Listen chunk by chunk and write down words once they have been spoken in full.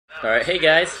Alright, hey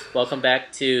guys, welcome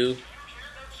back to...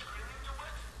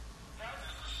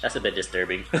 That's a bit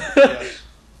disturbing. Yes.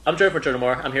 I'm Joe for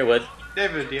Jordanmore, I'm here with...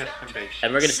 David, yes, and base.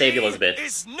 And we're gonna save Elizabeth.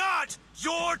 Is not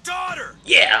your daughter!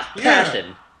 Yeah!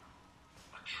 Passion!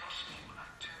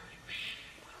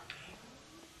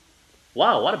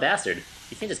 Wow, what a bastard.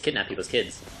 You can't just kidnap people's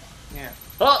kids. Yeah.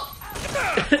 Oh!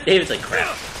 David's like,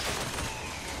 crap.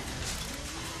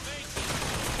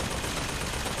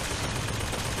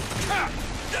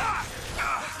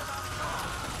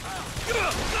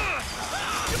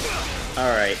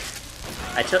 Alright.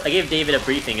 I gave David a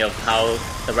briefing of how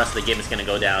the rest of the game is gonna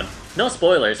go down. No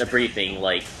spoilers, a briefing,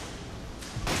 like...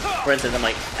 For instance, I'm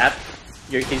like,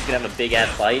 he's gonna have a big-ass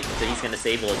fight, so he's gonna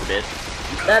save Elizabeth.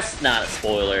 That's not a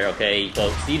spoiler, okay,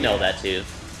 folks? You know that too.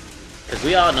 Because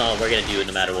we all know we're gonna do it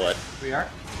no matter what. We are?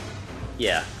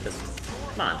 Yeah, because,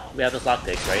 come on, we have those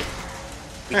lockpicks, right?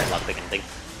 We can lockpick anything.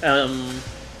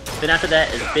 Then after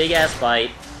that is big-ass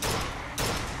fight,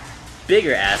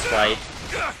 bigger-ass fight,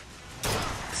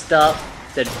 stuff,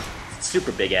 then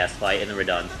super big-ass fight, and then we're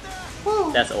done.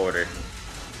 Woo. That's the order.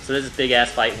 So this is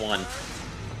big-ass fight 1.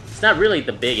 It's not really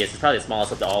the biggest, it's probably the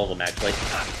smallest of the all of them, actually.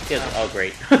 It's all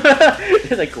great.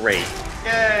 It's like, great.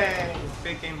 Yay!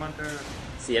 Big game hunter.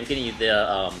 See, I'm getting you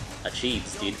the,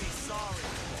 achieves, dude.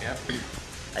 Yeah.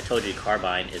 I told you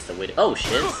Carbine is the way to- Oh,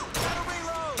 shiz!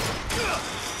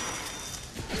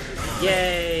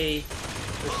 Yay!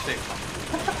 Let's see.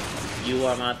 You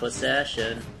are my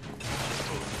possession.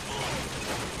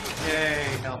 Yay,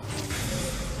 help.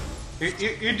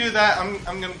 You do that,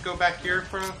 I'm gonna go back here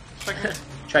for a second.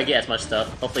 Try to get as much stuff.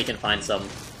 Hopefully you can find some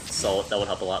salt, that would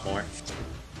help a lot more.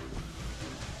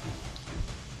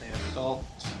 Yeah, salt.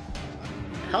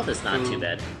 Health is not too Food.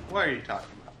 bad. What are you talking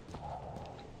about?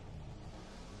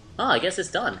 Oh, I guess it's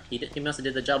done. He must have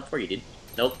did the job for you, dude.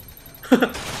 Nope. You're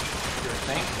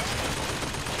saying?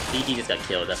 He just got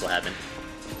killed, that's what happened.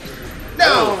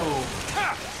 No!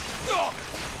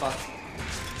 Fuck.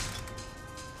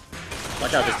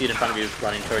 Watch out, this dude in front of you is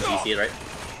running towards you, you see it, right?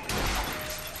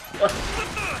 What?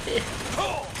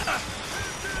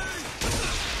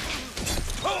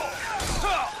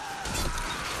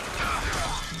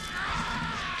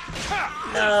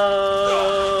 No.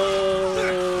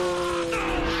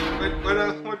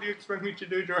 What do you expect me to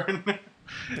do, Jordan?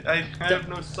 I have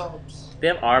no subs. They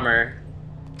have armor.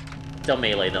 Don't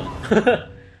melee them.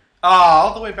 Oh,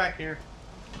 all the way back here.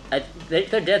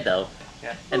 They're dead though.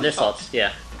 Yeah. And they're salts,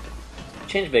 yeah.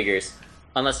 Change vigors.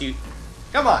 Unless you...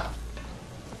 Come on!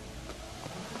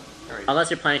 Alright. Unless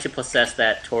you're planning to possess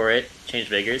that turret, change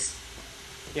vigors.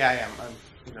 Yeah, I am.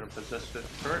 I'm gonna possess the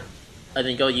turret. And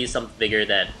then go use some vigor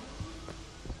that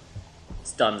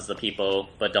stuns the people,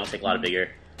 but don't take a lot of vigor.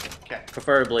 Okay.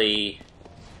 Preferably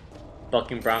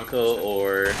Bucking Bronco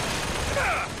or...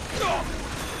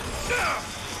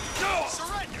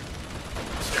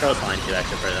 Crow's fine too,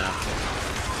 actually, for now.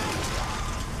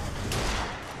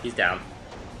 He's down.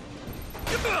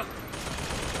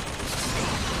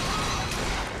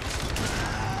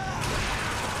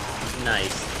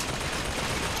 Nice.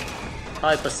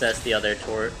 Probably possess the other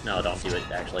turret. No, don't do it,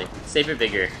 actually. Save your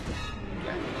vigor.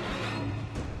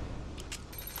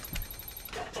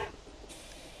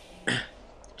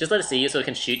 Just let it see you so it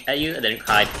can shoot at you and then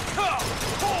hide.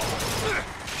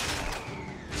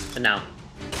 And now.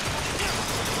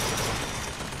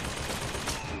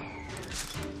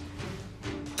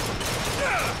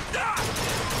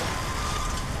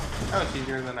 That was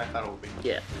easier than I thought it would be.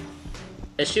 Yeah.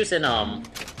 It shoots in,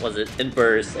 was it, in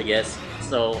bursts, I guess.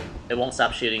 So, it won't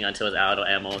stop shooting until it's out of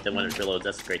ammo, then when it reloads,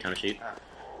 that's a great time to shoot.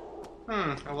 A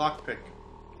lockpick.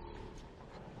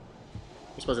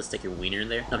 You're supposed to stick your wiener in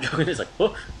there? No, I'm joking, it's like,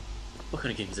 whoa! What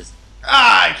kind of game is this?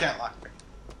 Ah, I can't lockpick.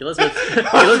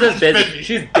 Elizabeth's busy.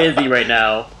 She's busy right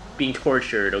now, being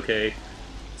tortured, okay?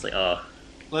 It's like, oh.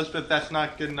 Elizabeth, that's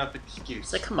not good enough excuse.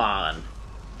 It's like, come on.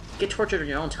 Get tortured in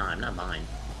your own time, not mine.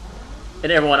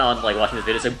 And everyone on, like, watching this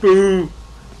video is like, boo!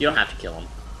 You don't have to kill him.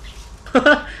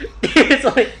 It's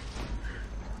like...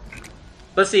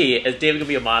 Let's see, is David gonna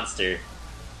be a monster?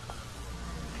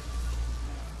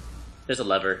 There's a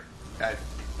lever. Okay.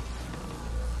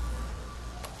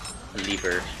 A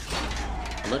lever.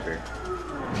 A lever.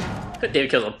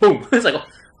 David kills him. Boom! It's like...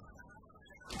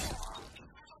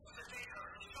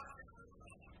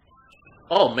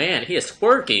 Oh man, he is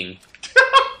twerking!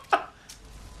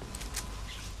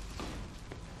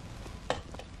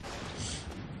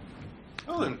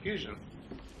 Oh, infusion.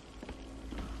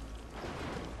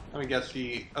 Let me guess,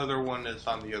 the other one is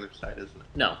on the other side, isn't it?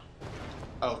 No.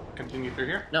 Oh, continue through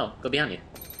here? No, go behind you.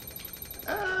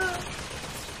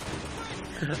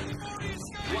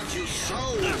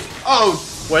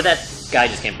 Oh! Where that Guy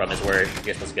just came from is where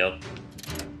you're supposed to go.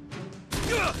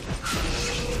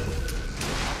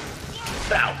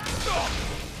 Bow.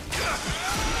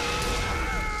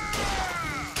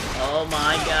 Oh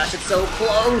my gosh, it's so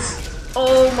close!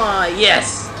 Oh my,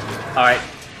 yes! Alright.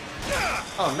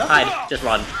 Oh, no. Hide, just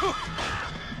run.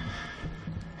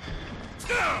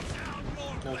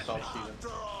 No salt season.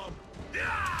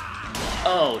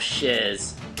 Oh,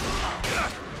 shiz.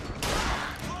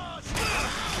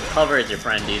 Cover is your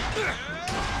friend, dude.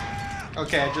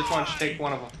 Okay, I just want you to take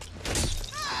one of them.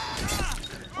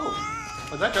 Oh,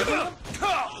 was that Juggernaut?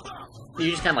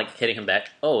 You just kind of like hitting him back.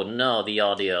 Oh no, the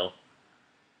audio.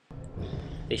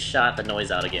 They shot the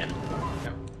noise out again.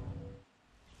 Yep.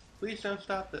 Please don't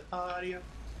stop the audio.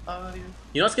 Audio.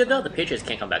 You know what's good though? The Patriots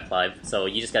can't come back live, so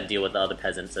you just gotta deal with the other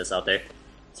peasants that's out there.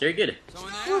 It's very good.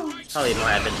 It's probably more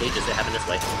advantageous to happen this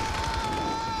way.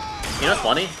 You know what's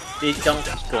funny? They don't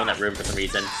go in that room for some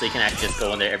reason, so you can actually just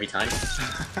go in there every time.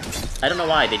 I don't know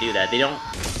why they do that. They don't...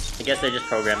 I guess they're just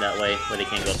programmed that way, where they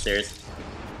can't go upstairs.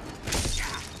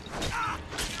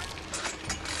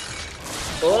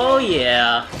 Oh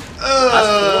yeah!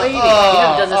 That's waiting. You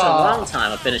haven't done this in a long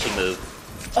time, a finishing move.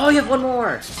 Oh, you have one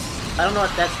more! I don't know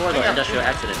what that's for though, industrial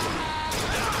accident.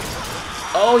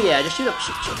 Oh yeah, just shoot up,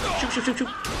 shoot.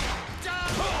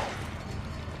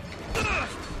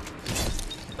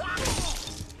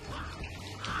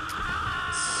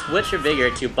 Switch your vigor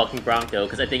to Bucking Bronco,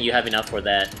 because I think you have enough for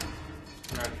that.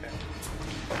 Okay.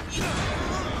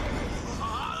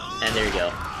 And there you go.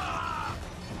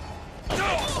 Okay,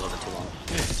 that wasn't too long.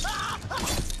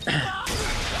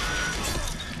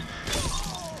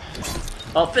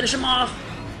 Oh, finish him off!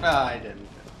 I didn't.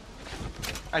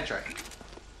 I tried.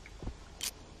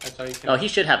 That's all you can. Oh, he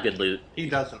should have good loot. He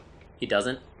doesn't. He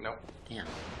doesn't? Nope. Damn.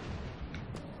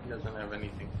 He doesn't have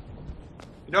anything.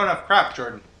 You don't have crap,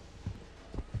 Jordan.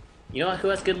 You know who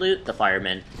has good loot? The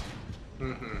firemen.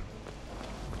 Mm-hmm.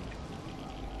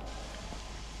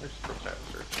 There's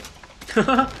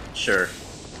processor. Sure.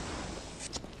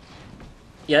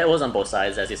 Yeah, it was on both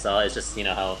sides, as you saw. It's just, you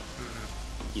know, how...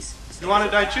 He's, You want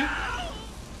to die too?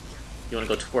 you want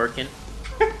to go twerking?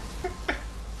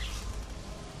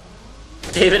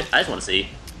 David, I just want to see.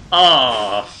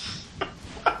 Oh!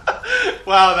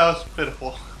 Wow, that was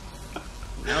pitiful.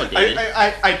 No, David.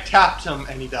 I tapped him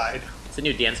and he died. It's a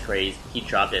new dance craze. He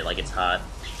dropped it like it's hot.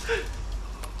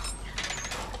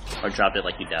 Or dropped it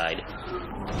like you died.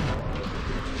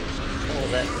 What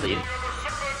was that? Is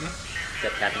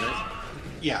that Captain Noise?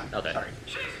 Yeah. Okay. Sorry.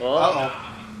 Oh. Uh-oh.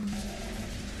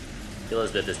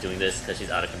 Elizabeth is doing this because she's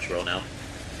out of control now.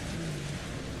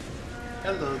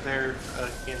 Hello there,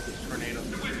 Kansas Tornado.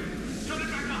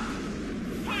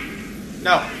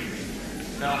 No.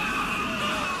 No.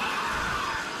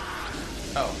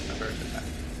 Oh, I heard that.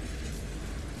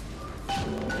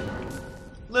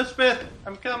 Elizabeth,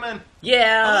 I'm coming.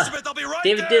 Yeah! Elizabeth, I'll be right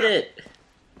David there. did it!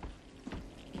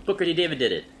 Booker T. David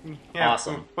did it. Yeah,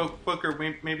 Awesome. Booker,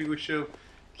 maybe we should have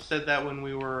said that when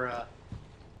we were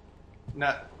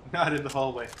not in the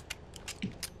hallway.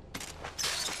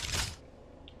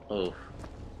 Oh.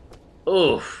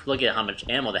 Oof, look at how much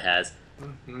ammo that has.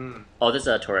 Mm-hmm. Oh, this is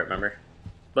a turret, remember?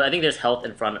 But I think there's health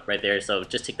in front right there, so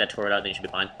just take that turret out and you should be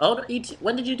fine. Oh, no,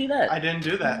 when did you do that? I didn't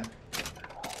do that.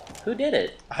 Who did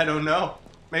it? I don't know.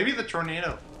 Maybe the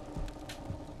tornado.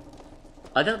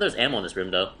 I thought there was ammo in this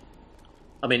room, though.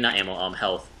 I mean, not ammo,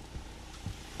 health.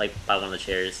 Like, by one of the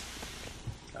chairs.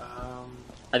 I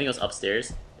think it was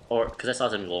upstairs. Or, because I saw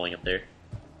something glowing up there.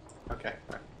 Okay.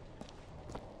 Right.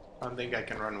 I don't think I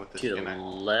can run with this. To the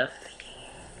left.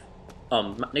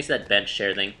 Next to that bench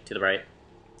chair thing, to the right.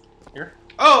 Here?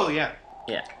 Oh, yeah.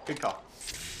 Yeah. Good call.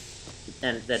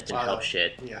 And that didn't help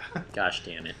shit. Yeah. Gosh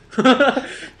damn it.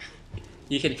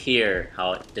 You can hear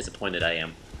how disappointed I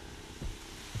am.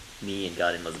 Me and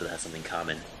God and Elizabeth have something in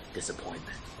common.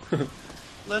 Disappointment.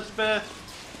 Elizabeth.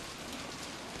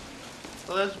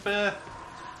 Elizabeth.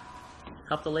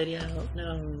 Help the lady out.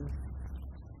 No.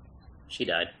 She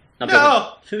died. I'm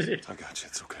No! joking. I got you.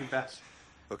 It's okay. Best.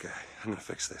 Okay, I'm gonna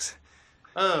fix this.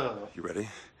 Oh. You ready?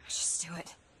 Just do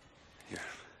it. Here.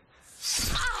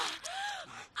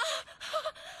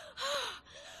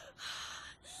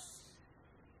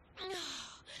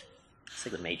 It's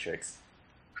like the Matrix,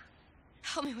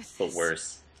 Help me with but this.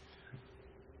 worse.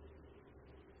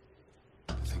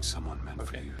 I think someone meant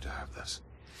for you to have this.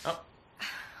 Oh.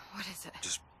 What is it?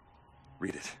 Just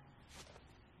read it.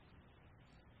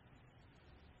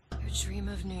 You dream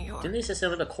of New York. Didn't they say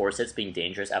something about the corsets being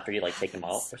dangerous after you like take them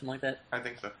out or something like that? I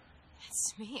think so.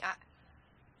 It's me.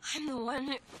 I'm the one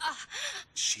who...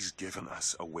 She's given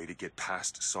us a way to get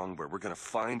past Songbird. We're gonna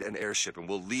find an airship and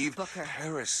we'll leave Booker.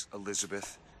 Paris,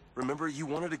 Elizabeth. Remember, you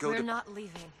wanted to go We're to... not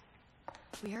leaving.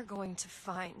 We are going to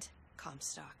find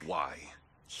Comstock. Why?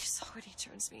 You saw what he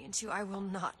turns me into. I will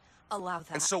not allow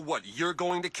that. And so what, you're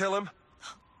going to kill him?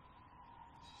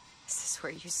 This is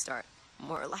where you start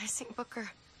moralizing,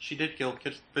 Booker. She did kill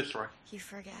Fitzroy. You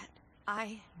forget.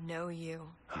 I know you.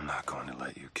 I'm not going to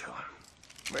let you kill him.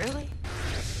 Really?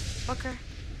 Booker?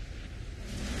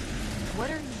 What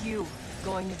are you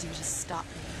going to do to stop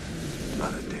me?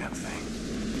 Not a damn thing.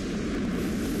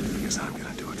 Because I'm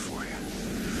gonna do it for you.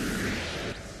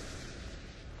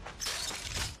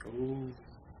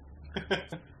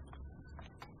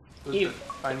 Ooh.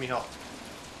 Find me help.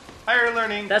 Higher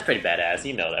learning. That's pretty badass.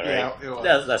 You know that, right? Yeah, it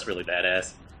was. That's really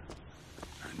badass.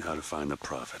 And how to find the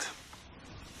prophet.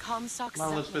 Comstock Come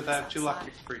on, Elizabeth, I have 2 outside.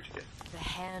 lockpicks for each kid. The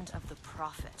hand of the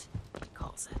prophet, he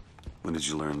calls it. When did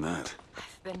you learn that?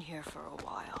 I've been here for a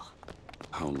while.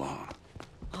 How long?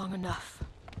 Long enough.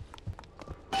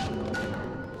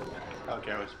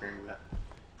 Okay, I was hearing that.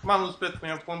 Come on, Elizabeth, we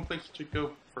have 1 place to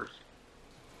go first.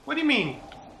 What do you mean?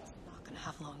 I'm not gonna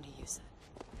have long to use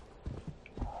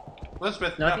it.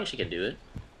 Elizabeth, No, I think she can do it.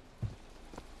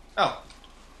 Oh.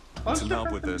 What's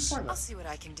up with this? I'll see what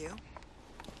I can do.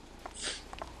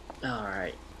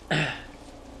 Alright. I'm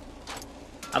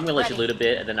gonna let you loot a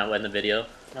bit and then I'll end the video.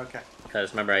 Okay.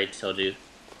 Because remember I told you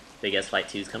Big Ass Fight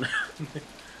 2 is coming out.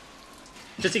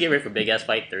 Just to get ready for Big Ass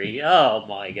Fight 3. Oh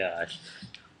my gosh.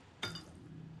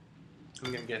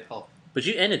 I'm gonna get help. But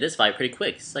you ended this fight pretty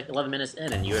quick. It's like 11 minutes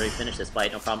in and you already finished this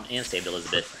fight, no problem, and saved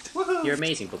Elizabeth. Woohoo! You're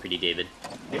amazing, Booker D. David.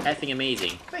 You're effing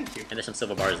amazing. Thank you. And there's some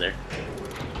silver bars there.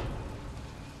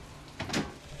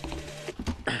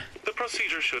 The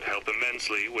procedure should help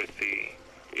immensely with the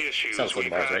issues Sounds like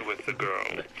we've bars, had right? with the girl.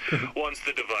 Once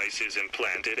the device is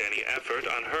implanted, any effort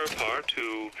on her part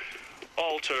to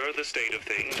alter the state of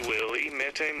things will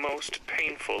emit a most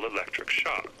painful electric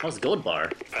shock. How's the gold bar?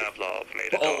 Pavlov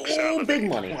made a dog Oh, salivate. big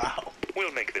money. Wow.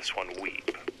 We'll make this one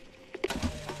weep.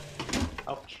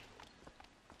 Ouch.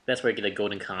 That's where you get the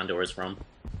golden condors from.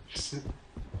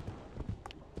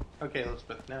 Okay,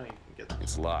 Elizabeth, now you can get this.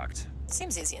 It's locked.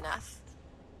 Seems easy enough.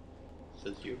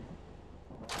 Says you.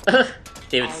 All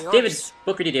David's yours.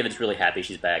 Booker D. David's really happy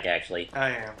she's back, actually.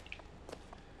 I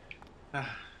am.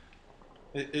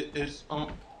 It's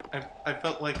I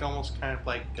felt like almost kind of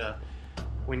like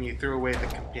when you threw away the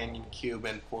companion cube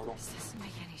in Portal. This doesn't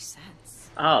make any sense.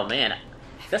 Oh man,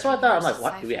 that's what I thought. I'm like,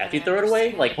 what? Do we actually throw it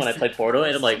away? Like when I played Portal,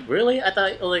 and I'm like, really? I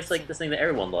thought it was like this thing that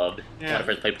everyone loved when Yeah. I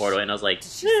first played Portal, and I was like,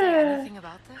 Did she say anything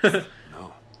about this?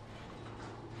 No.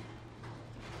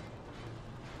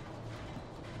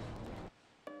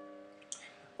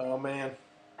 Oh man.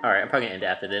 all right, I'm probably gonna end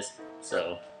after this.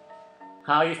 So,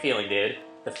 how are you feeling, dude?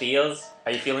 The feels?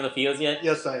 Are you feeling the feels yet?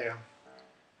 Yes, I am.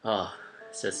 Oh,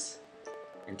 it's just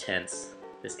intense.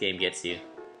 This game gets you.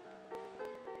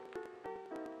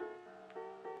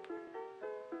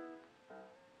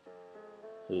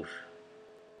 Oof.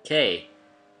 Okay.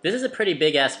 This is a pretty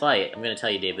big ass fight. I'm gonna tell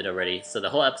you, David, already. So the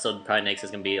whole episode probably next is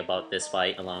gonna be about this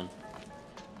fight alone.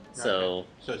 So Okay.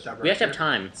 So it's not we actually have here?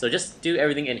 time. So just do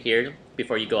everything in here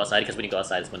before you go outside, because when you go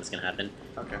outside is when it's gonna happen.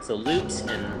 Okay. So loot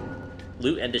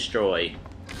and destroy.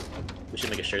 We should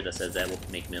make a shirt that says that. We'll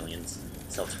make millions.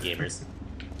 Sell to gamers.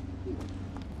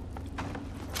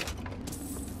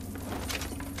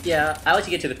 Yeah, I like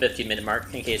to get to the 15-minute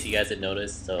mark in case you guys didn't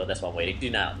notice, so that's why I'm waiting. Do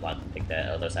not want to pick that,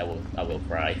 otherwise I will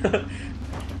cry.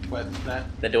 What's that?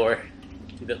 The door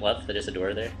to the left, there's a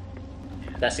door there.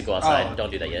 That's to go outside. Oh. Don't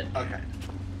do that yet. Okay.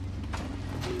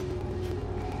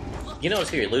 You know it's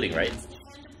who you're looting, right?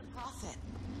 Prophet.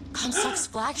 Comstock's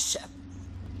flagship.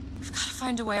 We've got to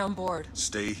find a way on board.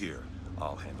 Stay here.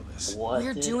 I'll handle this. What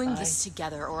We're did doing I- this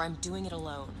together, or I'm doing it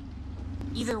alone.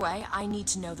 Either way, I need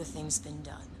to know the thing's been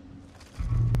done.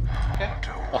 Okay.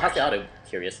 Oh, how's the auto?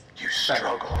 Curious. You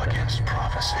struggle against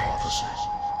prophecy,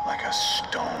 like a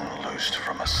stone loosed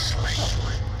from a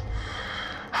sling.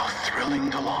 How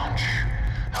thrilling to launch,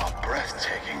 how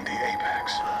breathtaking the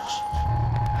apex,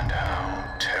 and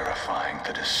how terrifying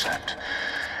the descent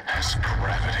as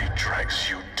gravity drags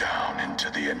you down into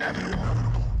the inevitable.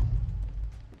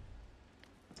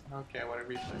 Okay,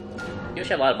 whatever you say. You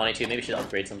should have a lot of money too. Maybe you should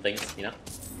upgrade some things, you know?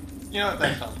 You know what?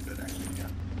 That sounds good, actually. Yeah.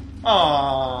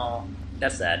 Aww.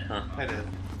 That's sad, huh? I did.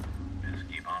 Just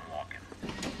keep on walking.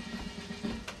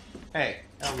 Hey,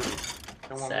 now Rudy.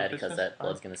 Don't want Sad my because business? that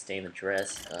blood's gonna stain the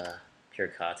dress. Pure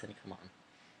cotton. Come on,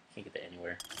 can't get that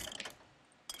anywhere.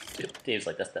 Dude, Dave's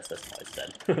like, that's why it's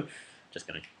dead. Just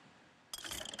kidding.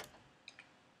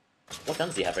 What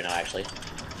guns do you have right now, actually?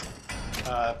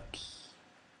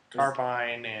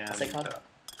 Carbine and What's that called?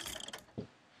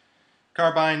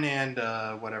 Carbine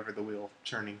and whatever the wheel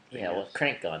turning thing Yeah, well, is.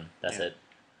 crank gun. That's Yeah. it.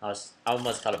 I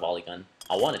almost called it a volley gun.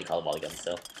 I wanted to call it a volley gun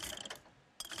still.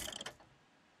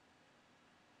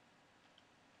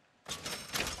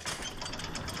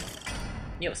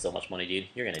 You have so much money, dude.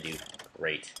 You're gonna do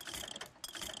great.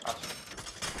 Awesome.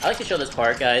 I like to show this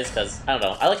part, guys, because, I don't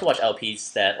know, I like to watch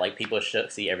LPs that, like, people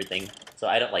should see everything. So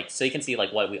I don't, like, so you can see,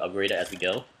 like, what we upgrade as we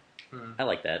go. Hmm. I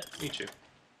like that. Me too.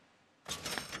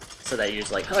 So that you're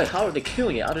just like, oh, how are they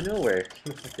killing it out of nowhere?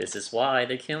 This is why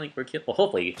they're killing, well,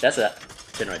 hopefully, that's a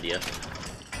general idea.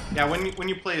 Yeah, when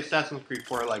you play Assassin's Creed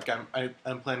 4, like,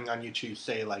 I'm planning on you to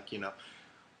say, like, you know,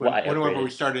 What I whenever upgraded. we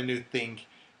start a new thing.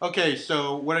 Okay,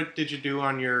 so what did you do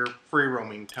on your free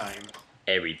roaming time?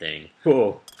 Everything.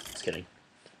 Whoa. Just kidding.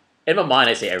 In my mind,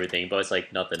 I say everything, but it's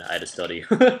like, nothing. I had to study.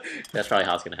 That's probably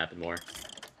how it's gonna happen more.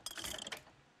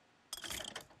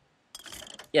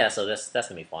 Yeah, so that's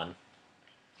gonna be fun.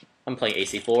 I'm playing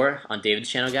AC4 on David's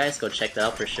channel, guys. Go check that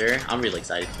out for sure. I'm really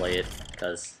excited to play it,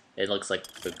 because it looks like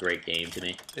a great game to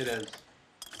me. It is.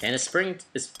 And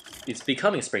it's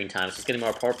becoming springtime, so it's getting more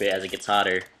appropriate as it gets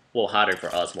hotter. Well, hotter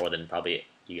for us more than probably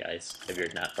you guys, if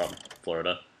you're not from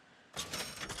Florida.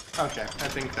 Okay, I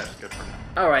think that's good for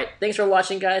now. Alright, thanks for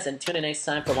watching, guys, and tune in next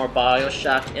time for more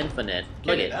Bioshock Infinite.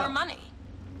 Look Get it at out. More money.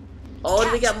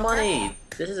 Oh, we got Catch the money! breath.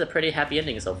 This is a pretty happy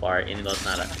ending so far, even though it's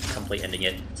not a complete ending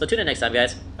yet. So tune in next time,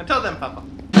 guys. Until then, Papa.